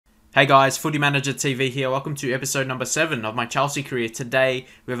Hey guys, Footy Manager TV here. Welcome to episode number 7 of my Chelsea career. Today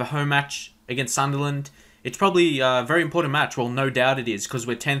we have a home match against Sunderland. It's probably a very important match. Well, no doubt it is, because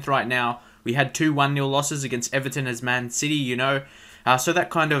we're 10th right now. We had two 1-0 losses against Everton as Man City, so that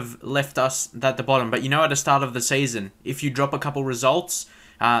kind of left us at the bottom. But at the start of the season, if you drop a couple results,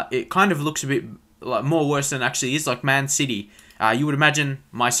 it kind of looks a bit more worse than it actually is, like Man City. You would imagine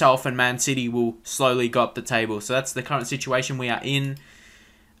myself and Man City will slowly go up the table. So that's the current situation we are in.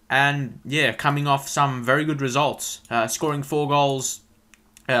 And yeah, coming off some very good results, scoring 4 goals.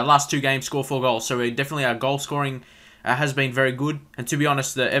 Last 2 games, score 4 goals. So definitely our goal scoring has been very good. And to be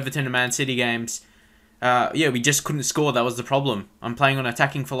honest, the Everton and Man City games, we just couldn't score. That was the problem. I'm playing on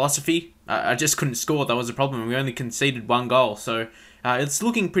attacking philosophy. I just couldn't score. That was the problem. We only conceded 1 goal. So it's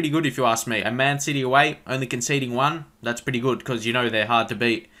looking pretty good if you ask me. A Man City away, only conceding 1. That's pretty good because they're hard to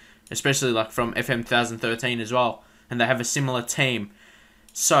beat, especially like from FM 2013 as well. And they have a similar team.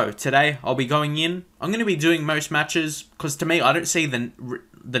 So, today, I'll be going in. I'm going to be doing most matches, because to me, I don't see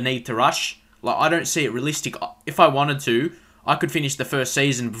the need to rush. I don't see it realistic. If I wanted to, I could finish the first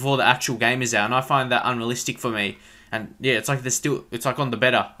season before the actual game is out, and I find that unrealistic for me. And yeah, it's like on the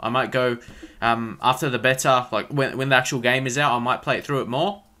beta. I might go after the beta, like when the actual game is out, I might play it through it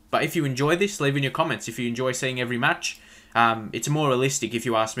more. But if you enjoy this, leave in your comments. If you enjoy seeing every match, it's more realistic if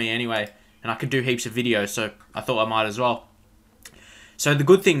you ask me anyway. And I could do heaps of videos, so I thought I might as well. So the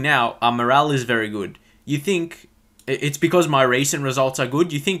good thing now, our morale is very good. You think it's because my recent results are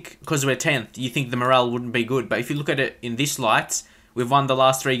good. You think because we're 10th, you think the morale wouldn't be good. But if you look at it in this light, we've won the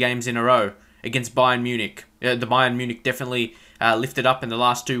last 3 games in a row against Bayern Munich. The Bayern Munich definitely lifted up in the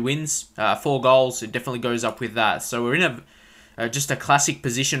last 2 wins. 4 goals, it definitely goes up with that. So we're in just a classic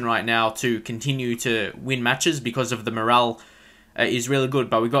position right now to continue to win matches because of the morale is really good.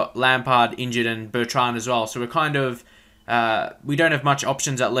 But we got Lampard injured and Bertrand as well. So we're kind of... we don't have much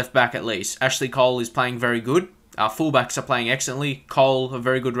options at left back at least. Ashley Cole is playing very good. Our fullbacks are playing excellently. Cole, a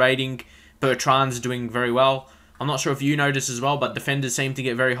very good rating. Bertrand's doing very well. I'm not sure if you notice as well, but defenders seem to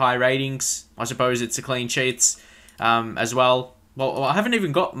get very high ratings. I suppose it's the clean sheets as well. Well, I haven't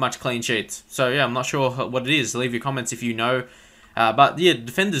even got much clean sheets. So yeah, I'm not sure what it is. Leave your comments if you know. But yeah,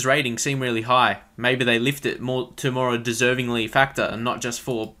 defenders' ratings seem really high. Maybe they lift it to more a deservingly factor and not just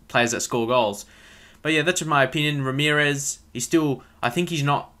for players that score goals. But yeah, that's just my opinion. Ramirez, he still needs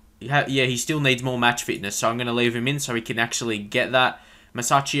more match fitness, so I'm going to leave him in so he can actually get that.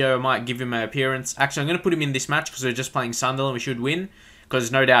 Masaccio, I might give him an appearance. Actually, I'm going to put him in this match because we're just playing Sunderland. We should win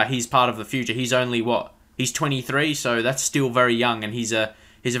because no doubt he's part of the future. He's only, he's 23, so that's still very young, and he's a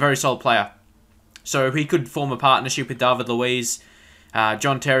very solid player. So he could form a partnership with David Luiz,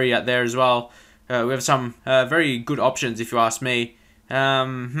 John Terry out there as well. We have some very good options if you ask me.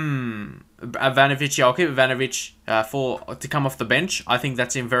 Ivanovic, yeah, I'll keep Ivanovic to come off the bench. I think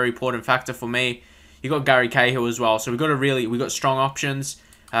that's a very important factor for me. You got Gary Cahill as well, so we got strong options.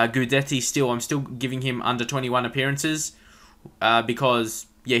 Gudetti I'm still giving him under 21 appearances because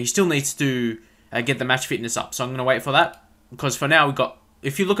yeah, he still needs to get the match fitness up. So I'm gonna wait for that because for now we got.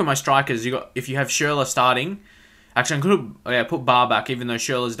 If you look at my strikers, if you have Schürrle starting, actually I'm gonna put Bar back even though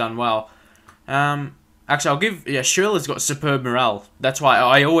Schürrle's done well. Actually, Schürrle's got superb morale. That's why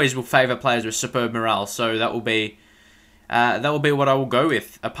I always will favour players with superb morale. So that will be what I will go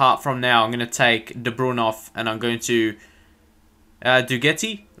with. Apart from now, I'm going to take De Bruyne off, and I'm going to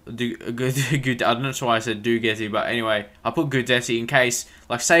Gudetti. I don't know why I said Gudetti, but anyway, I'll put Gudetti in case,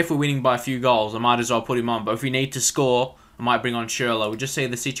 say if we're winning by a few goals, I might as well put him on. But if we need to score, I might bring on Schürrle. We'll just see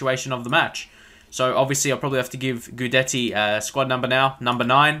the situation of the match. So obviously, I'll probably have to give Gudetti squad number now, number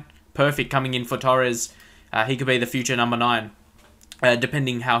 9. Perfect coming in for Torres. He could be the future number 9,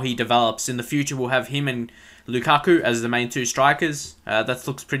 depending how he develops. In the future, we'll have him and Lukaku as the main 2 strikers. That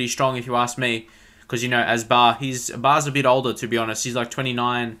looks pretty strong if you ask me. Because, as Bar's a bit older, to be honest. He's like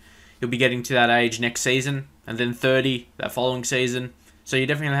 29. He'll be getting to that age next season. And then 30 that following season. So you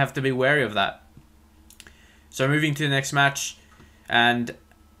definitely have to be wary of that. So moving to the next match. And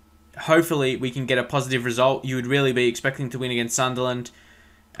hopefully we can get a positive result. You would really be expecting to win against Sunderland.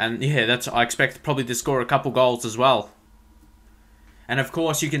 And yeah, I expect probably to score a couple goals as well. And of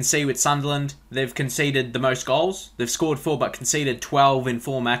course, you can see with Sunderland, they've conceded the most goals. They've scored 4, but conceded 12 in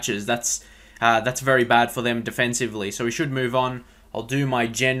 4 matches. That's very bad for them defensively. So we should move on. I'll do my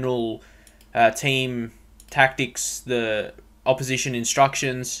general team tactics, the opposition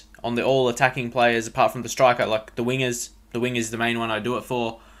instructions on the all attacking players, apart from the striker, like the wingers. The wing is the main one I do it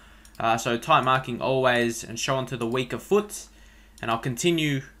for. So tight marking always, and show onto the weaker foot. And I'll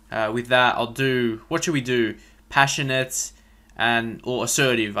continue with that. I'll do, what should we do? Passionate or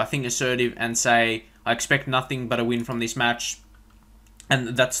assertive. I think assertive and say, I expect nothing but a win from this match.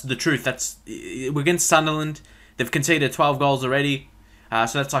 And that's the truth. We're against Sunderland. They've conceded 12 goals already.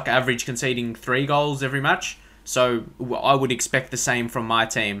 So that's like average conceding 3 goals every match. So I would expect the same from my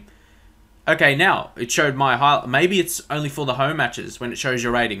team. Okay, now, it showed my highlight. Maybe it's only for the home matches when it shows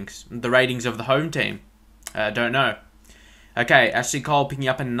your ratings. The ratings of the home team. Don't know. Okay, Ashley Cole picking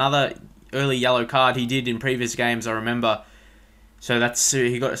up another early yellow card. He did in previous games, I remember. So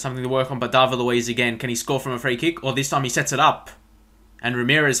he got something to work on. But David Luiz again. Can he score from a free kick? Or this time he sets it up. And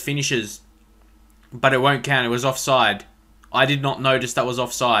Ramirez finishes. But it won't count. It was offside. I did not notice that was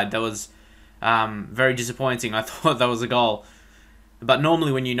offside. That was very disappointing. I thought that was a goal. But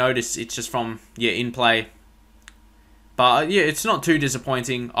normally when you notice, it's just from, in play. But, it's not too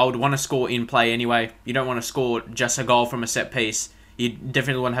disappointing. I would want to score in play anyway. You don't want to score just a goal from a set piece. You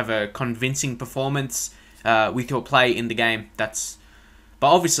definitely want to have a convincing performance with your play in the game. But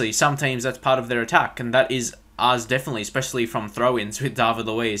obviously, some teams, that's part of their attack. And that is ours definitely, especially from throw-ins with David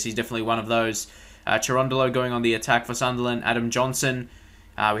Luiz. He's definitely one of those. Chirondolo going on the attack for Sunderland. Adam Johnson.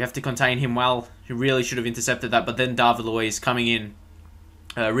 We have to contain him well. He really should have intercepted that. But then David Luiz coming in.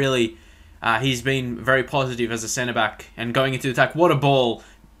 He's been very positive as a centre-back. And going into the attack, what a ball.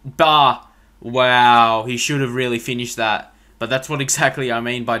 Wow, he should have really finished that. But that's what exactly I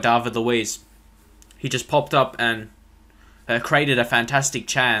mean by David Luiz. He just popped up and created a fantastic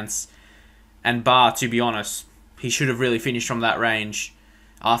chance. And to be honest, he should have really finished from that range.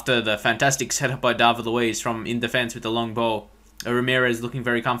 After the fantastic setup by David Luiz from in defence with the long ball. Ramirez looking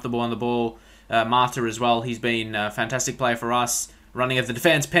very comfortable on the ball. Marta as well, he's been a fantastic player for us. Running at the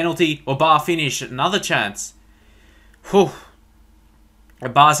defence, penalty, or finish, another chance. Whew.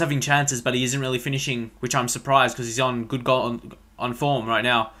 Bar's having chances, but he isn't really finishing, which I'm surprised because he's on good goal on form right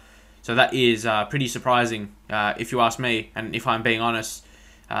now. So that is pretty surprising, if you ask me, and if I'm being honest.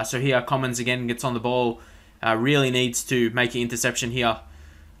 So here, Commons again gets on the ball. Really needs to make an interception here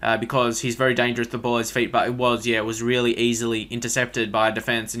because he's very dangerous with the ball at his feet. But it was really easily intercepted by a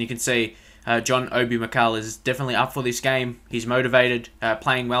defence, and you can see. John Obi Mikel is definitely up for this game. He's motivated,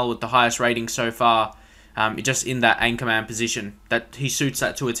 playing well with the highest rating so far. Just in that anchorman position, that he suits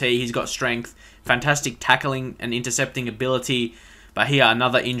that to a T. He's got strength, fantastic tackling and intercepting ability. But here,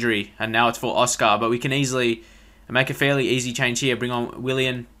 another injury, and now it's for Oscar. But we can easily make a fairly easy change here. Bring on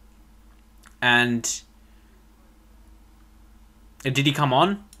Willian. And did he come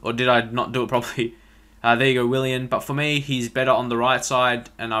on, or did I not do it properly? There you go, Willian. But for me, he's better on the right side,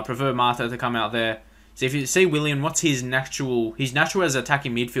 and I prefer Martha to come out there. So if you see Willian, what's his natural? He's natural as an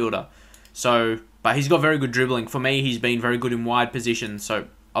attacking midfielder. But he's got very good dribbling. For me, he's been very good in wide positions. So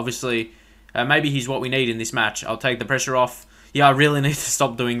obviously, maybe he's what we need in this match. I'll take the pressure off. Yeah, I really need to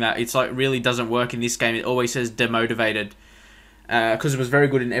stop doing that. It's like really doesn't work in this game. It always says demotivated. Because it was very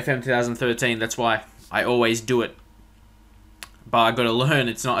good in FM 2013. That's why I always do it. But I got to learn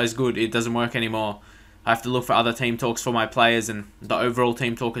it's not as good. It doesn't work anymore. I have to look for other team talks for my players and the overall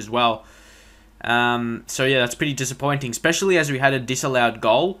team talk as well. So yeah, that's pretty disappointing, especially as we had a disallowed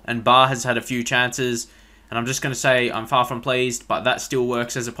goal and Bar has had a few chances. And I'm just going to say I'm far from pleased, but that still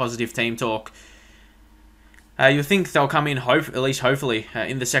works as a positive team talk. You'll think they'll come in, at least hopefully,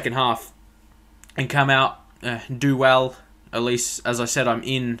 in the second half and come out, do well. At least, as I said, I'm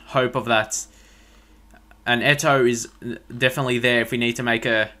in hope of that. And Eto is definitely there if we need to make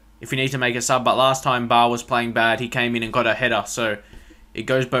a sub. But last time Bar was playing bad, he came in and got a header. So it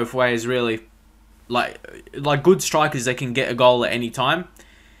goes both ways, really. Like good strikers, they can get a goal at any time.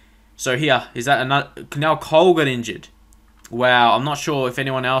 So here, is that another? Now Cole got injured. Wow, I'm not sure if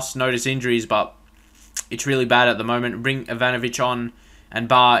anyone else noticed injuries, but it's really bad at the moment. Bring Ivanovic on, and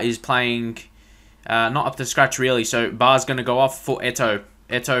Bar is playing not up to scratch really. So Bar's going to go off for Eto.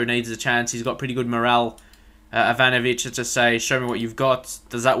 Eto needs a chance. He's got pretty good morale. Ivanovic, let's just say, show me what you've got.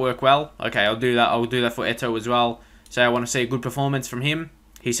 Does that work well? Okay, I'll do that. I'll do that for Eto as well. So I want to see a good performance from him.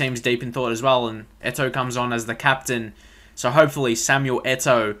 He seems deep in thought as well, and Eto comes on as the captain. So hopefully Samuel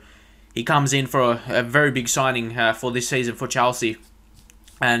Eto, he comes in for a very big signing for this season for Chelsea.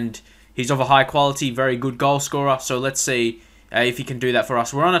 And he's of a high quality, very good goal scorer. So let's see if he can do that for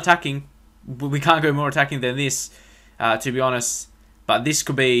us. We're on attacking. We can't go more attacking than this, to be honest. But this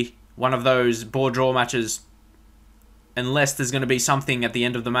could be one of those bore-draw matches, unless there's going to be something at the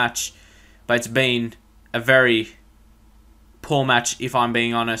end of the match. But it's been a very poor match, if I'm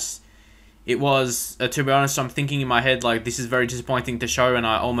being honest. It was, to be honest, I'm thinking in my head, like, this is very disappointing to show, and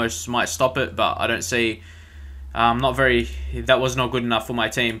I almost might stop it, but I don't see, that was not good enough for my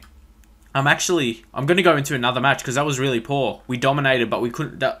team. I'm going to go into another match, because that was really poor. We dominated, but we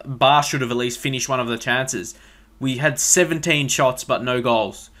couldn't, Bar should have at least finished one of the chances. We had 17 shots, but no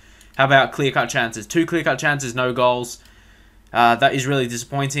goals. How about clear-cut chances? 2 clear-cut chances, no goals. That is really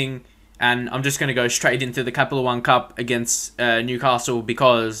disappointing. And I'm just going to go straight into the Capital One Cup against Newcastle,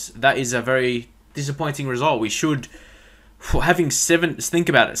 because that is a very disappointing result. We should, having think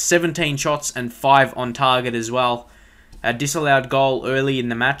about it, 17 shots and 5 on target as well. A disallowed goal early in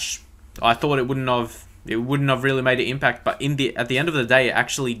the match. I thought it wouldn't have really made an impact, but at the end of the day, it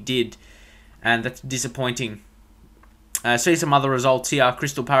actually did, and that's disappointing. See some other results here.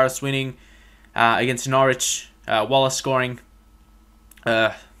 Crystal Palace winning against Norwich. Wallace scoring.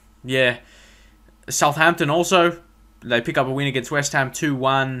 Yeah. Southampton also, they pick up a win against West Ham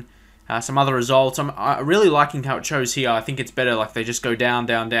 2-1. Some other results. I'm really liking how it shows here. I think it's better, like they just go down,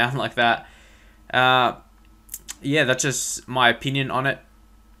 down, down like that. Yeah, that's just my opinion on it.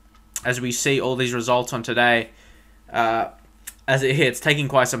 As we see all these results on today, it's taking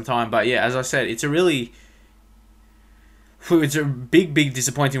quite some time. But yeah, as I said, it's a big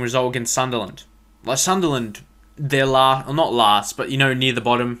disappointing result against Sunderland. Like Sunderland, they're not last, but near the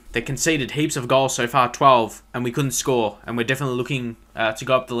bottom. They conceded heaps of goals so far, 12, and we couldn't score. And we're definitely looking to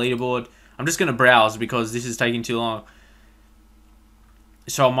go up the leaderboard. I'm just going to browse because this is taking too long.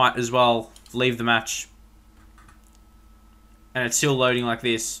 So I might as well leave the match. And it's still loading like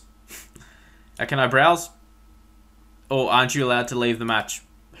this. Can I browse? Or aren't you allowed to leave the match?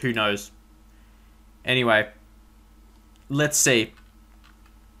 Who knows? Anyway, let's see.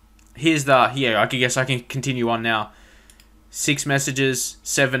 I guess I can continue on now. 6 messages,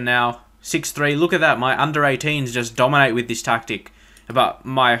 7 now, 6-3. Look at that, my under 18s just dominate with this tactic. But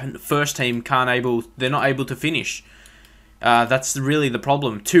my first team they're not able to finish. That's really the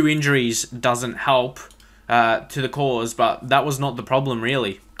problem. 2 injuries doesn't help to the cause, but that was not the problem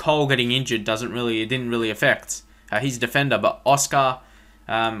really. Cole getting injured didn't really affect his defender, but Oscar,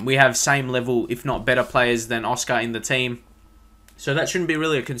 we have same level, if not better players than Oscar in the team. So that shouldn't be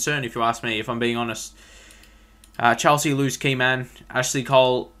really a concern if you ask me, if I'm being honest. Chelsea lose key man. Ashley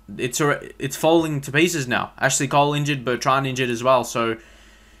Cole, it's falling to pieces now. Ashley Cole injured, Bertrand injured as well. So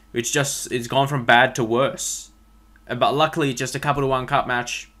it's gone from bad to worse. But luckily, just a Capital One Cup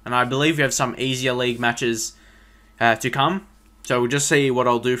match. And I believe we have some easier league matches to come. So we'll just see what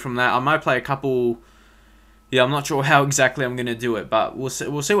I'll do from that. I might play a couple. Yeah, I'm not sure how exactly I'm going to do it, but we'll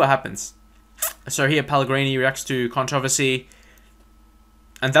see what happens. So here, Pellegrini reacts to controversy.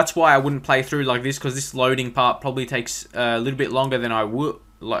 And that's why I wouldn't play through like this, because this loading part probably takes a little bit longer than I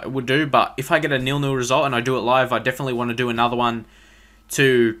would do. But if I get a 0-0 result and I do it live, I definitely want to do another one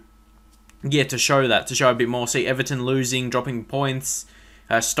to show a bit more. See, Everton losing, dropping points.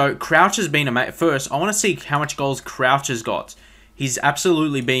 Stoke. Crouch has been first. I want to see how much goals Crouch has got. He's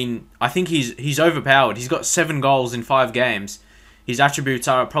absolutely been. I think he's overpowered. He's got 7 goals in 5 games. His attributes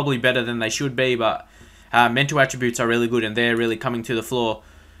are probably better than they should be, but mental attributes are really good, and they're really coming to the floor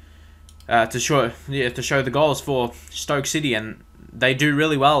to show the goals for Stoke City, and they do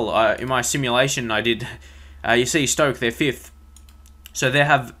really well. In my simulation, I did. You see, Stoke, they're 5th, so they've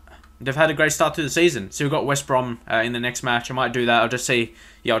had a great start to the season. So we've got West Brom in the next match. I might do that. I'll just see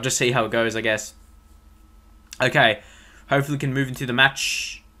how it goes, I guess. Okay, hopefully we can move into the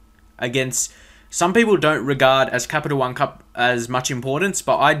match against. Some people don't regard as Capital One Cup as much importance,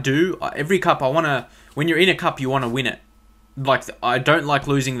 but I do. Every cup, when you're in a cup, you want to win it. Like, I don't like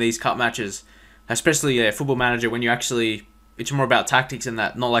losing these cup matches, especially Football Manager, when it's more about tactics and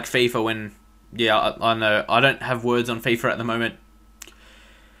that, not like FIFA when, I know, I don't have words on FIFA at the moment.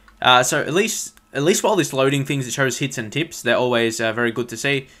 So at least while this loading things, it shows hits and tips, they're always very good to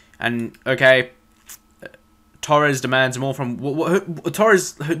see. And, okay, Torres demands more from...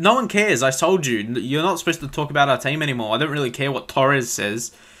 Torres, no one cares, I told you. You're not supposed to talk about our team anymore. I don't really care what Torres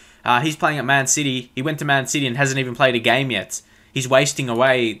says. He's playing at Man City. He went to Man City and hasn't even played a game yet. He's wasting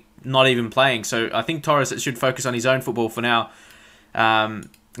away, not even playing. So I think Torres should focus on his own football for now.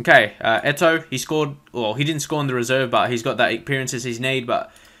 Okay, Eto'o, he scored... Well, he didn't score in the reserve, but he's got that appearances he's need.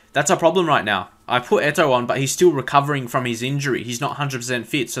 But that's a problem right now. I put Eto'o on, but he's still recovering from his injury. He's not 100%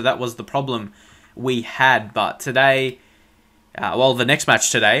 fit, so that was the problem we had. But today... the next match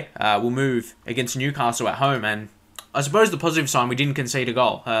today, we'll move against Newcastle at home, and I suppose the positive sign, we didn't concede a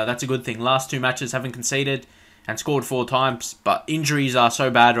goal. That's a good thing. Last 2 matches haven't conceded and scored 4 times, but injuries are so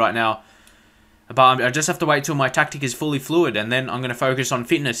bad right now. But I just have to wait till my tactic is fully fluid, and then I'm going to focus on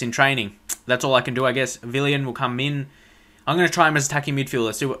fitness in training. That's all I can do, I guess. Villian will come in. I'm going to try him as attacking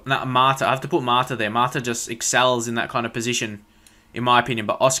midfielder. See what Marta. I have to put Marta there. Marta just excels in that kind of position, in my opinion.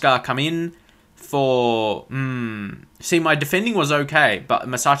 But Oscar come in for... See, my defending was okay, but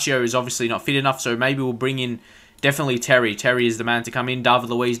Masaccio is obviously not fit enough, so maybe we'll bring in definitely Terry. Terry is the man to come in. David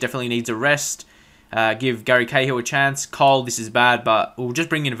Luiz definitely needs a rest. Give Gary Cahill a chance. Cole, this is bad, but we'll just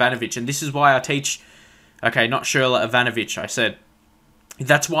bring in Ivanovic. And this is why I teach Okay, not Sherla, Ivanovic, I said.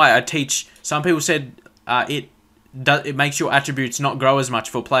 That's why I teach. Some people said it makes your attributes not grow as much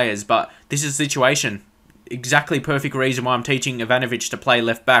for players, but this is the situation. Exactly perfect reason why I'm teaching Ivanovic to play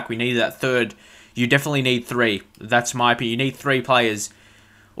left back. We need that third. You definitely need 3. That's my opinion. You need 3 players.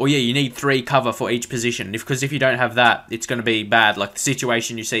 Or yeah, you need 3 cover for each position. Because if you don't have that, it's going to be bad. Like the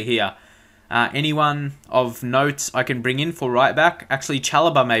situation you see here. Anyone of note I can bring in for right back? Actually,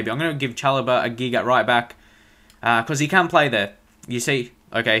 Chalobah maybe. I'm going to give Chalobah a gig at right back. Because he can play there. You see?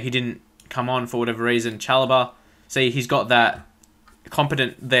 Okay, he didn't come on for whatever reason. Chalobah. See, he's got that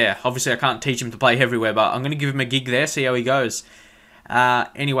competent there. Obviously, I can't teach him to play everywhere, but I'm going to give him a gig there, see how he goes.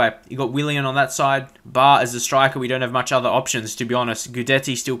 Anyway, you got Willian on that side. Bar as the striker, we don't have much other options, to be honest.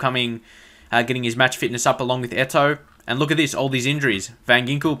 Gudetti still coming, getting his match fitness up along with Eto'o. And look at this, all these injuries. Van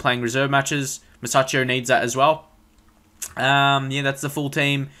Ginkel playing reserve matches. Masaccio needs that as well. Yeah, that's the full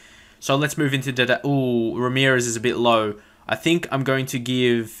team. So let's move into Ooh, Ramirez is a bit low. I think I'm going to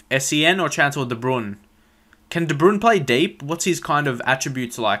give Sen or Chantal De Bruyne. Can De Bruyne play deep? What's his kind of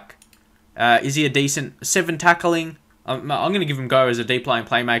attributes like? Is he a decent 7 tackling? I'm going to give him a go as a deep line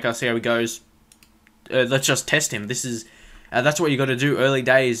playmaker, see how he goes. Let's just test him. This is that's what you got to do early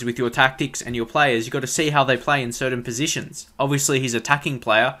days with your tactics and your players. You got to see how they play in certain positions. Obviously, he's an attacking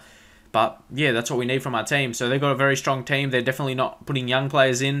player, but yeah, that's what we need from our team. So they've got a very strong team. They're definitely not putting young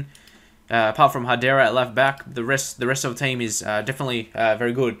players in. Apart from Hadera at left back, the rest of the team is definitely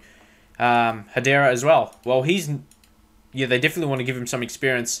very good. Hadera as well. Well, yeah, they definitely want to give him some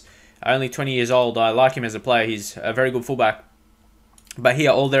experience. Only 20 years old. I like him as a player. He's a very good fullback. But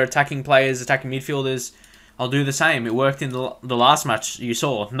here, all their attacking players, attacking midfielders, I'll do the same. It worked in the last match you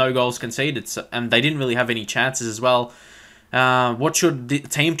saw. No goals conceded. So, and they didn't really have any chances as well. What should... The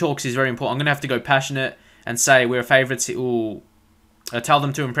team talks is very important. I'm going to have to go passionate and say we're favourites. Ooh, tell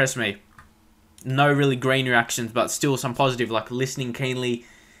them to impress me. No really green reactions, but still some positive, like listening keenly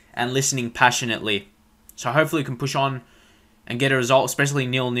and listening passionately. So hopefully we can push on and get a result, especially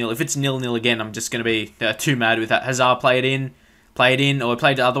 0-0. If it's 0-0 again, I'm just going to be too mad with that. Hazard play it in, or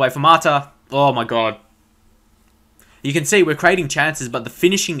play it the other way for Mata. Oh my god. You can see we're creating chances, but the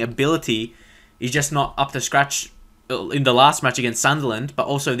finishing ability is just not up to scratch in the last match against Sunderland, but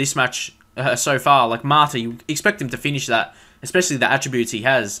also this match so far. Like Mata, you expect him to finish that, especially the attributes he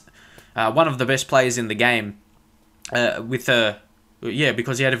has. One of the best players in the game, because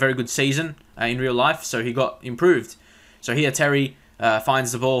he had a very good season in real life, so he got improved. So here Terry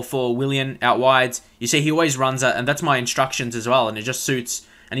finds the ball for Willian out wide. You see he always runs it, and that's my instructions as well, and it just suits.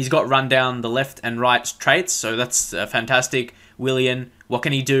 And he's got run down the left and right traits, so that's fantastic. Willian, what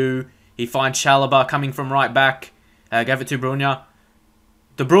can he do? He finds Chalobah coming from right back. Gave it to Bruyne.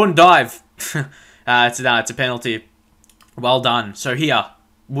 De Bruyne dive. It's a penalty. Well done. So here,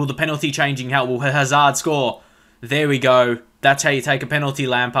 will the penalty changing help? Will Hazard score? There we go. That's how you take a penalty,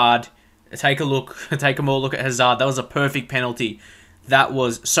 Lampard. Take a look. Take a more look at Hazard. That was a perfect penalty. That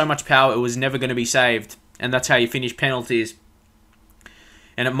was so much power, it was never going to be saved. And that's how you finish penalties.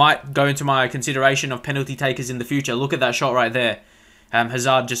 And it might go into my consideration of penalty takers in the future. Look at that shot right there.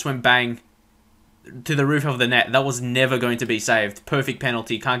 Hazard just went bang to the roof of the net. That was never going to be saved. Perfect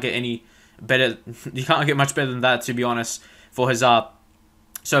penalty. Can't get any better. You can't get much better than that, to be honest, for Hazard.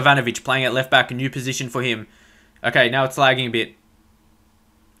 So Ivanovic playing at left back, a new position for him. Okay, now it's lagging a bit.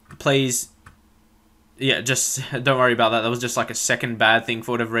 Please. Yeah, just don't worry about that. That was just like a second bad thing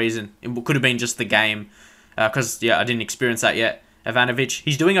for whatever reason. It could have been just the game. Because, yeah, I didn't experience that yet. Ivanovic,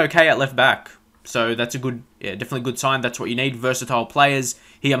 he's doing okay at left back. So that's a good, definitely good sign. That's what you need. Versatile players.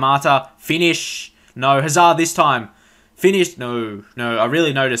 Here, Mata. Finish. No, Hazard this time. Finish. No. I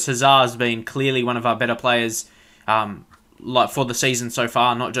really noticed Hazard's been clearly one of our better players like for the season so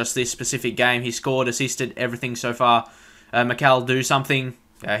far. Not just this specific game. He scored, assisted, everything so far. Mikel do something.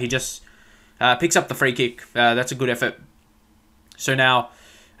 He just picks up the free kick. That's a good effort. So now,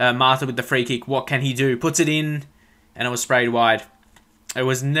 Mata with the free kick. What can he do? Puts it in. And it was sprayed wide. It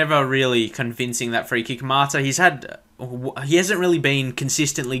was never really convincing, that free kick. Mata, he hasn't really been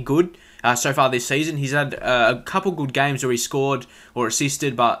consistently good so far this season. He's had a couple good games where he scored or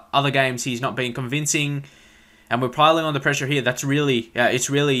assisted, but other games he's not been convincing. And we're piling on the pressure here. That's really, it's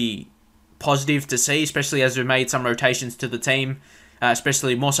really positive to see, especially as we've made some rotations to the team,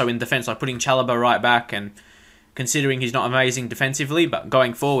 especially more so in defence, like putting Chalobah right back, and considering he's not amazing defensively, but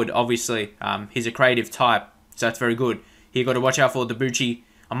going forward, obviously, he's a creative type. So that's very good. Here, got to watch out for Debuchy.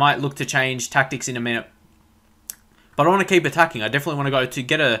 I might look to change tactics in a minute. But I want to keep attacking. I definitely want to go to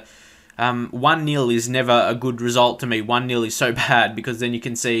get a... 1-0 is never a good result to me. 1-0 is so bad because then you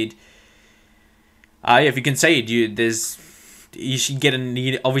concede. If you concede, there's you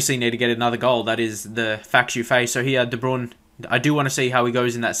should obviously need to get another goal. That is the facts you face. So here, De Bruyne, I do want to see how he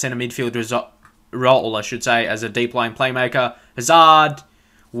goes in that centre midfield role, I should say, as a deep line playmaker. Hazard,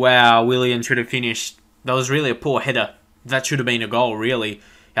 wow, Willian should have finished. That was really a poor header. That should have been a goal, really.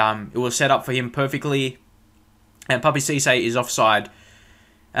 It was set up for him perfectly. And Papi Cisse is offside.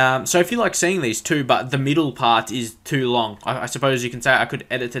 So if you like seeing these two, but the middle part is too long, I suppose you can say I could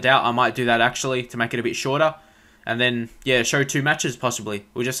edit it out. I might do that actually to make it a bit shorter. And then, yeah, show 2 matches possibly.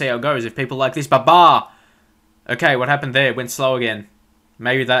 We'll just see how it goes. If people like this, but okay, what happened there? It went slow again.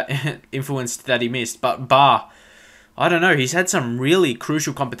 Maybe that influenced that he missed. But I don't know. He's had some really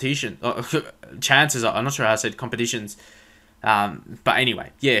crucial chances. I'm not sure how I said competitions. But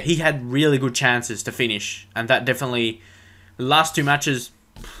anyway, yeah, he had really good chances to finish. And that definitely, the last 2 matches,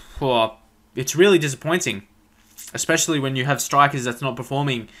 it's really disappointing. Especially when you have strikers that's not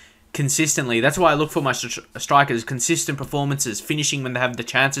performing consistently. That's why I look for my strikers, consistent performances, finishing when they have the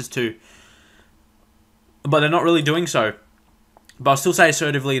chances to. But they're not really doing so. But I'll still say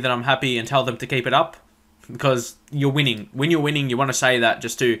assertively that I'm happy and tell them to keep it up. Because you're winning. When you're winning, you want to say that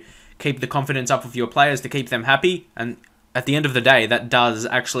just to keep the confidence up of your players, to keep them happy. And at the end of the day, that does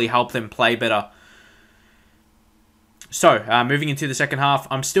actually help them play better. So, moving into the second half,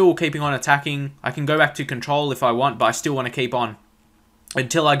 I'm still keeping on attacking. I can go back to control if I want, but I still want to keep on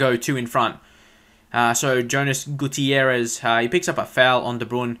until I go 2 in front. So, Jonas Gutierrez, he picks up a foul on De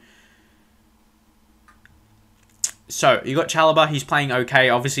Bruyne. So, you got Chalobah, he's playing okay.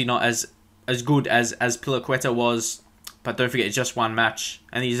 Obviously not as good as Piliqueta was, but don't forget, it's just 1 match.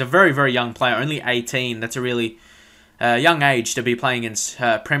 And he's a very, very young player, only 18. That's a really young age to be playing in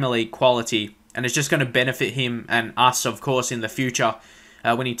Premier League quality. And it's just going to benefit him and us, of course, in the future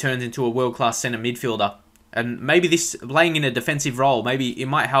when he turns into a world-class centre midfielder. And maybe this, playing in a defensive role, maybe it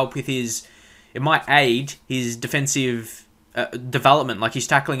might help with it might aid his defensive development, like his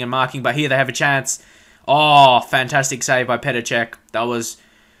tackling and marking. But here they have a chance. Oh, fantastic save by Petr Cech. That was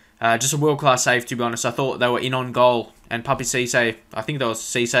just a world-class save, to be honest. I thought they were in on goal. And Papi Cisse, I think that was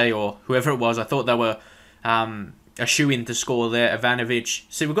Cisse or whoever it was, I thought they were a shoe-in to score there. Ivanovic.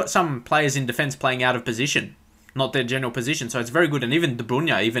 See, we've got some players in defence playing out of position, not their general position. So it's very good. And even De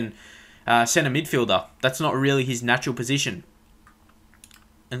Bruyne, even centre midfielder, that's not really his natural position.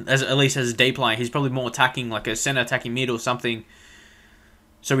 And at least as a deep line, he's probably more attacking, like a centre attacking mid or something.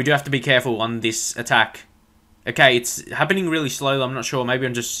 So we do have to be careful on this attack. Okay, it's happening really slowly. I'm not sure. Maybe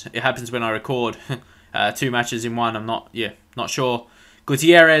it happens when I record 2 matches in one. I'm not sure.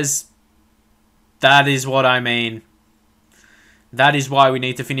 Gutierrez, that is what I mean. That is why we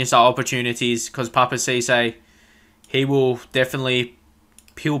need to finish our opportunities, because Papi Cisse, he will definitely,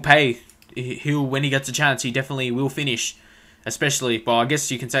 he'll pay. When he gets a chance, he definitely will finish. Especially, well, I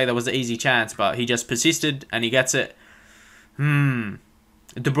guess you can say that was an easy chance, but he just persisted and he gets it. De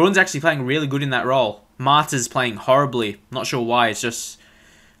Bruyne's actually playing really good in that role. Marta's playing horribly. Not sure why. It's just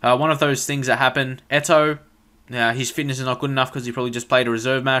one of those things that happen. Eto'o, his fitness is not good enough because he probably just played a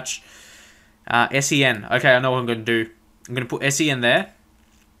reserve match. SEN. Okay, I know what I'm going to do. I'm going to put SEN there.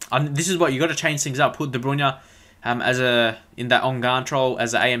 This is what you got to change things up. Put De Bruyne in that on-guard role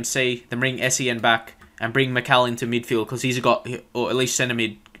as an AMC. Then bring SEN back and bring McCall into midfield because he's got, or at least centre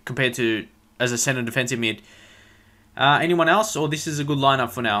mid compared to as a centre defensive mid. Anyone else? Or this is a good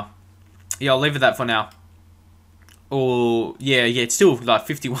lineup for now? Yeah, I'll leave it that for now. Or, yeah, it's still like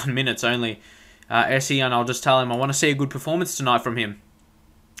 51 minutes only. SEN, I'll just tell him I want to see a good performance tonight from him.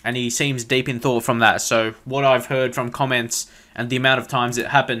 And he seems deep in thought from that. So, what I've heard from comments and the amount of times it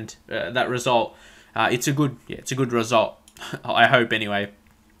happened, that result, it's a good result. I hope, anyway.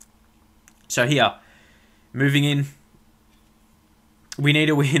 So, here, moving in. We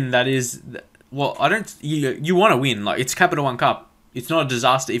need a win. That is... Well, you want to win. Like, it's Capital One Cup. It's not a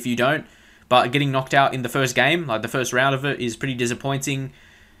disaster if you don't. But getting knocked out in the first game, like the first round of it, is pretty disappointing.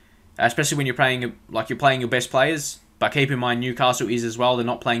 Especially when you're playing your best players. But keep in mind, Newcastle is as well. They're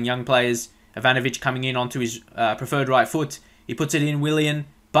not playing young players. Ivanovic coming in onto his preferred right foot. He puts it in. Willian.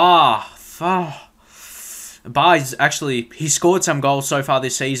 Is actually... He scored some goals so far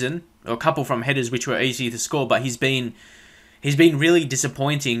this season. Or a couple from headers, which were easy to score. But he's been really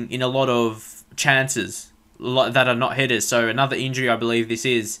disappointing in a lot of chances that are not headers. So another injury, I believe this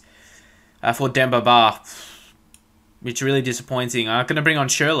is, for Demba Ba, which is really disappointing. I'm going to bring on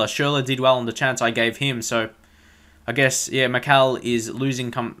Schürrle. Schürrle did well on the chance I gave him. So I guess, yeah, McCall is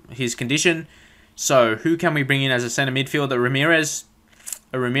losing his condition. So who can we bring in as a centre midfielder? Ramirez.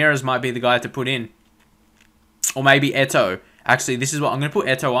 Ramirez might be the guy to put in. Or maybe Eto'o. Actually, this is what I'm going to put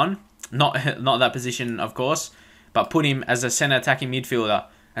Eto'o on. Not that position, of course. But put him as a centre attacking midfielder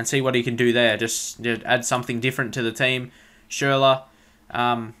and see what he can do there. Just add something different to the team. Schürrle.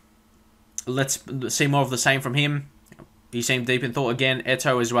 Let's see more of the same from him. He seemed deep in thought again.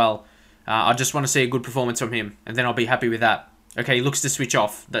 Eto'o as well. I just want to see a good performance from him, and then I'll be happy with that. Okay, he looks to switch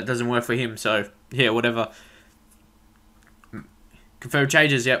off. That doesn't work for him, so yeah, whatever. Confirm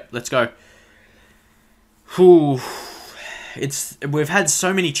changes. Yep, let's go. Whew. We've had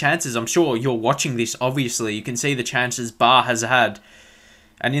so many chances. I'm sure you're watching this. Obviously, you can see the chances Bar has had,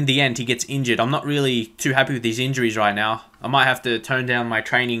 and in the end, he gets injured. I'm not really too happy with these injuries right now. I might have to tone down my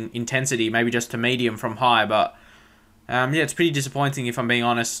training intensity, maybe just to medium from high. But yeah, it's pretty disappointing if I'm being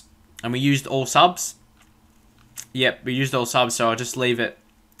honest. And we used all subs. Yep, we used all subs, so I'll just leave it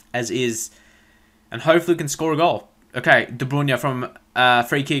as is, and hopefully we can score a goal. Okay, De Bruyne from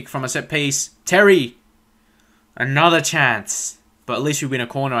free kick from a set piece. Terry, another chance, but at least we win a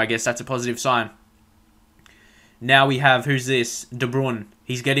corner. I guess that's a positive sign. Now we have, who's this? De Bruyne.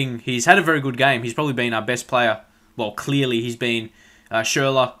 He's had a very good game. He's probably been our best player. Well, clearly he's been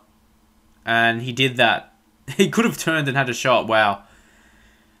Schürrle, and he did that. He could have turned and had a shot. Wow.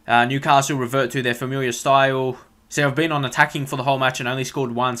 Newcastle revert to their familiar style. See, I've been on attacking for the whole match and only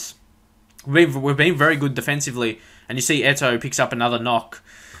scored once. We've been very good defensively, and you see Eto'o picks up another knock.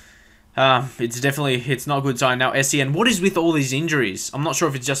 It's not a good sign now. SEN, what is with all these injuries? I'm not sure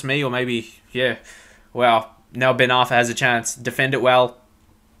if it's just me or maybe, yeah. Wow, now Ben Arthur has a chance. Defend it well.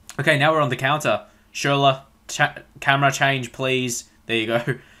 Okay, now we're on the counter. Schürrle, camera change, please. There you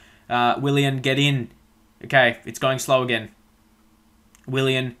go. Willian, get in. Okay, it's going slow again.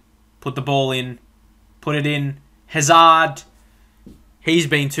 Willian, put the ball in. Put it in. Hazard. He's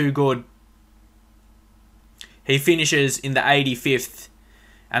been too good. He finishes in the 85th.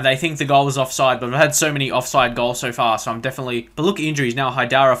 And they think the goal was offside. But we've had so many offside goals so far. So I'm definitely... But look at injuries now.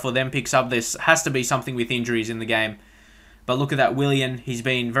 Haidara for them picks up this. Has to be something with injuries in the game. But look at that. Willian. He's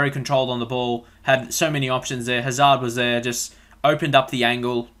been very controlled on the ball. Had so many options there. Hazard was there. Just opened up the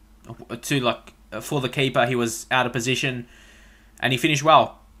angle to for the keeper. He was out of position. And he finished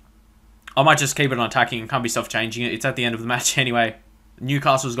well. I might just keep it on attacking and can't be self-changing it. It's at the end of the match anyway.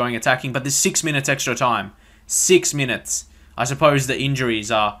 Newcastle's going attacking, but there's 6 minutes extra time. 6 minutes. I suppose the injuries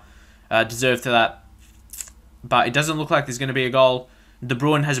are deserved to that. But it doesn't look like there's going to be a goal. De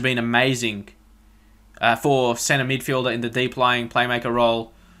Bruyne has been amazing for centre midfielder in the deep lying playmaker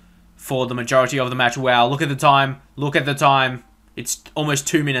role for the majority of the match. Wow, look at the time. Look at the time. It's almost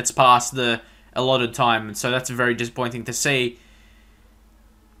 2 minutes past the allotted time. So that's very disappointing to see.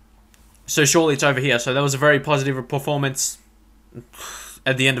 So surely it's over here. So that was a very positive performance.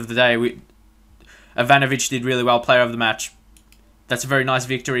 At the end of the day, Ivanovic did really well, player of the match. That's a very nice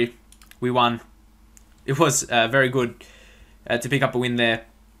victory. We won. It was very good to pick up a win there.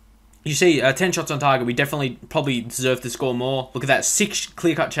 You see, 10 shots on target. We definitely probably deserve to score more. Look at that, 6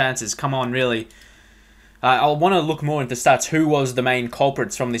 clear-cut chances. Come on, really. I'll want to look more into stats. Who was the main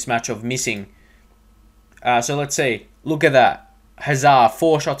culprits from this match of missing? So let's see. Look at that. Hazard,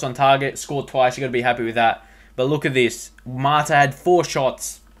 4 shots on target, scored twice. You got to be happy with that. But look at this. Marta had 4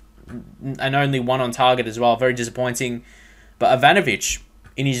 shots and only 1 on target as well. Very disappointing. But Ivanovic,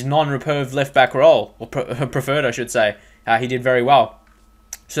 in his non-reserved left-back role, or preferred, I should say, he did very well.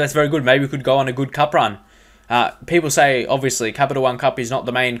 So that's very good. Maybe we could go on a good cup run. People say, obviously, Capital One Cup is not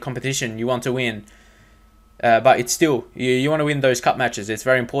the main competition you want to win. But it's still, you want to win those cup matches. It's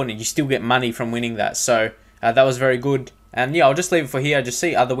very important. You still get money from winning that. So that was very good. And yeah, I'll just leave it for here. Just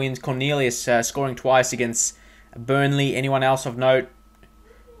see other wins. Cornelius scoring twice against Burnley. Anyone else of note?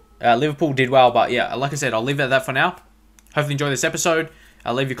 Liverpool did well, but yeah, like I said, I'll leave it at that for now. Hopefully you enjoyed this episode.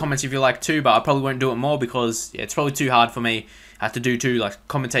 Leave your comments if you like too, but I probably won't do it more because yeah, it's probably too hard for me to do two, like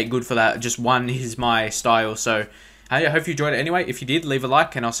commentate good for that. Just one is my style. So I hope you enjoyed it anyway. If you did, leave a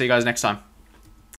like and I'll see you guys next time.